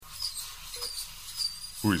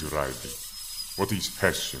Who is riding? What is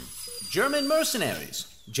Hessen? German mercenaries,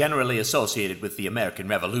 generally associated with the American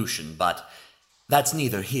Revolution, but that's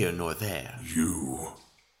neither here nor there. You.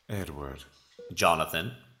 Edward.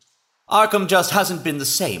 Jonathan. Arkham just hasn't been the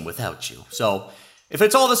same without you, so if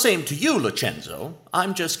it's all the same to you, Lucenzo,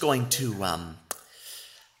 I'm just going to,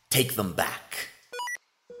 take them back.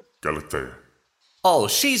 Galatea. Oh,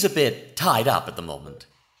 she's a bit tied up at the moment.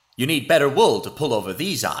 You need better wool to pull over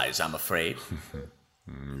these eyes, I'm afraid.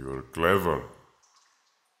 You're clever.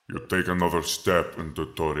 You take another step into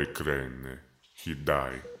Torre Crane, he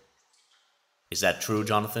die. Is that true,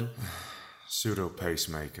 Jonathan?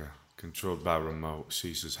 Pseudo-pacemaker, controlled by remote,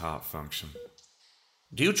 ceases heart function.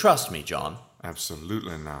 Do you trust me, John?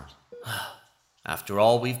 Absolutely not. After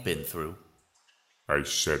all we've been through. I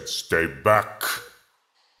said stay back.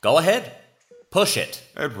 Go ahead. Push it.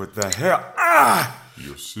 Edward, the hell? Ah!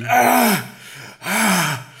 You see?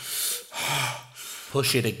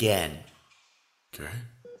 Push it again. Okay.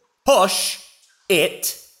 Push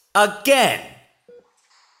it again.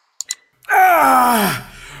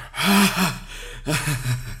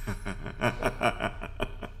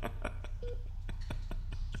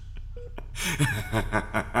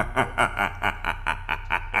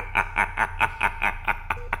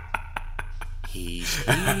 He's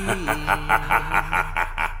here.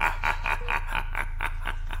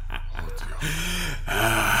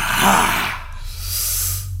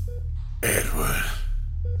 Edward.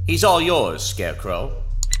 He's all yours, Scarecrow.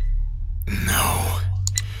 No.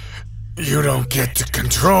 You don't get to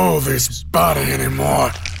control this body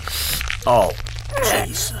anymore. Oh,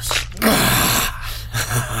 Jesus.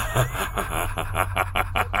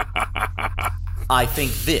 I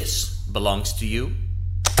think this belongs to you.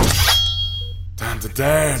 Time to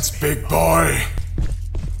dance, big boy.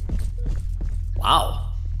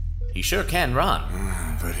 Wow. He sure can run.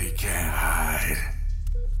 But he can't hide.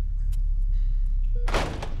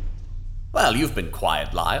 Well, you've been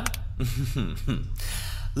quiet, Lyle.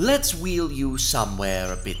 Let's wheel you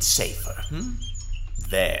somewhere a bit safer.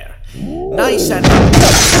 There. Nice and...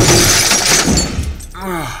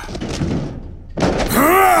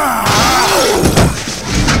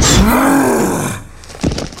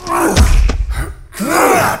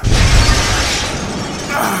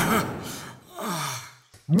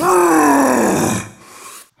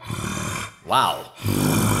 Wow.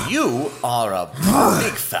 You are a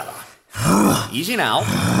big fella. Easy now.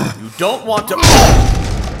 You don't want to...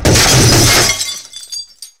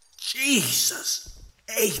 Jesus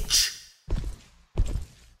H.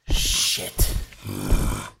 Shit.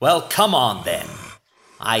 Well, come on then.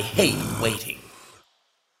 I hate waiting.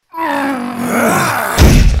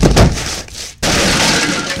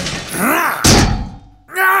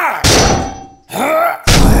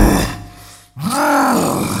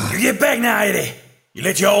 You get back now, Eddie. You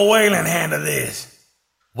let your old Wayland handle this.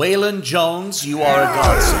 Waylon Jones, you are a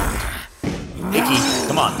godsend. Nicky,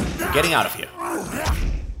 come on. We're getting out of here.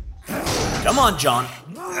 Come on, John.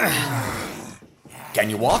 Can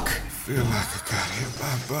you walk? I feel like I got hit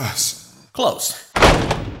by a bus. Close.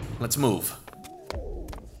 Let's move.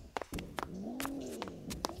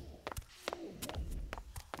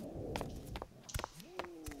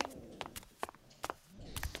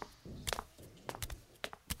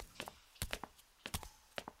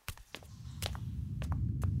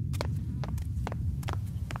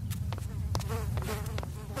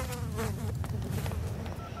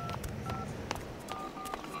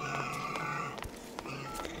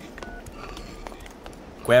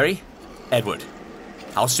 Query? Edward,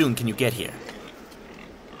 how soon can you get here?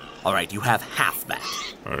 All right, you have half that.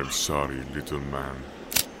 I'm sorry, little man.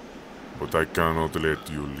 But I cannot let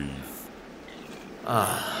you leave.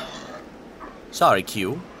 Sorry,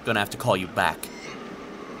 Q. Gonna have to call you back.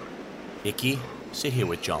 Icky, sit here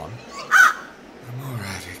with John. I'm all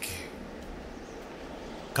right, Icky.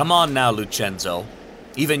 Come on now, Lucenzo.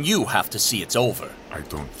 Even you have to see it's over. I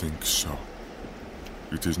don't think so.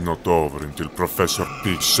 It is not over until Professor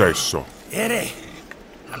Pig says so. Eddie,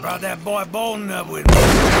 I brought that boy Bolton up with me.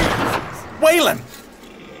 Waylon!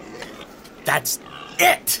 That's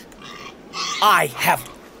it! I have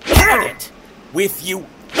had it with you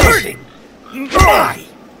hurting my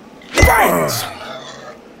friends!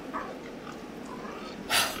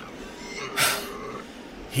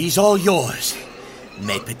 He's all yours,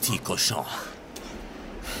 mes petits cochons.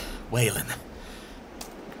 Waylon.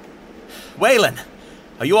 Waylon!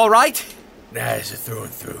 Are you all right? Nice through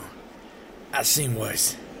and through. I've seen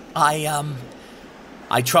worse.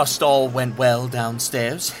 I trust all went well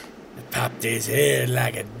downstairs. It popped his head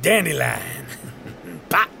like a dandelion.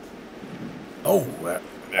 Pop! Oh,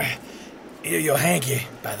 Here, your hanky,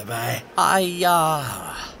 by the by.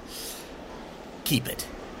 Keep it.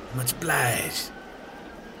 Much obliged.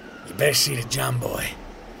 You better see the John boy.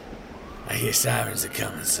 I hear sirens are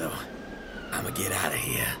coming, so I'ma get out of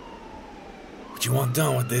here. What you want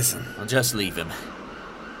done with this one? I'll just leave him.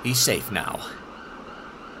 He's safe now.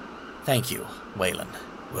 Thank you, Waylon.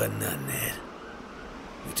 Wasn't nothing, Ned.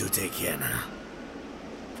 You two take care now.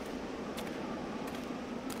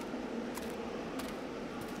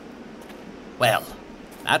 Well,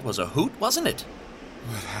 that was a hoot, wasn't it?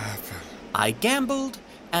 What happened? I gambled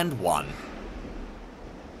and won.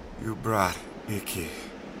 You brought Icky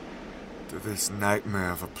to this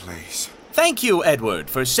nightmare of a place. Thank you, Edward,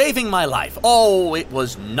 for saving my life. Oh, it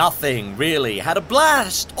was nothing, really. Had a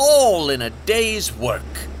blast, all in a day's work.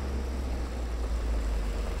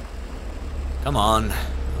 Come on,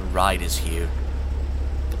 the ride is here.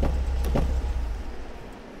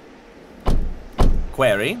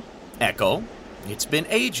 Query, Echo, it's been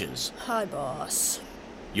ages. Hi, boss.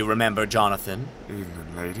 You remember Jonathan?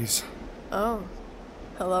 Evening, ladies. Oh.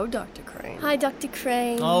 Hello, Dr. Crane. Hi, Dr.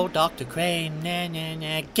 Crane. Oh, Dr. Crane,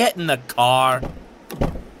 nah. Get in the car.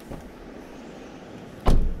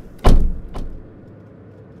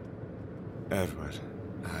 Edward,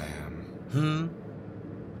 I am...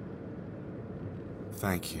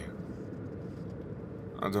 Thank you.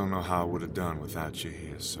 I don't know how I would have done without you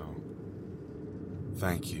here, so...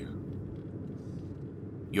 Thank you.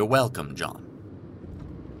 You're welcome, John.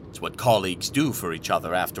 It's what colleagues do for each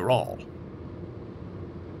other, after all.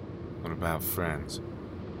 What about friends?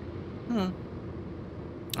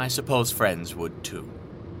 I suppose friends would, too.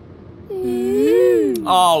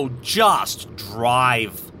 Oh, just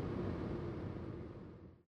drive.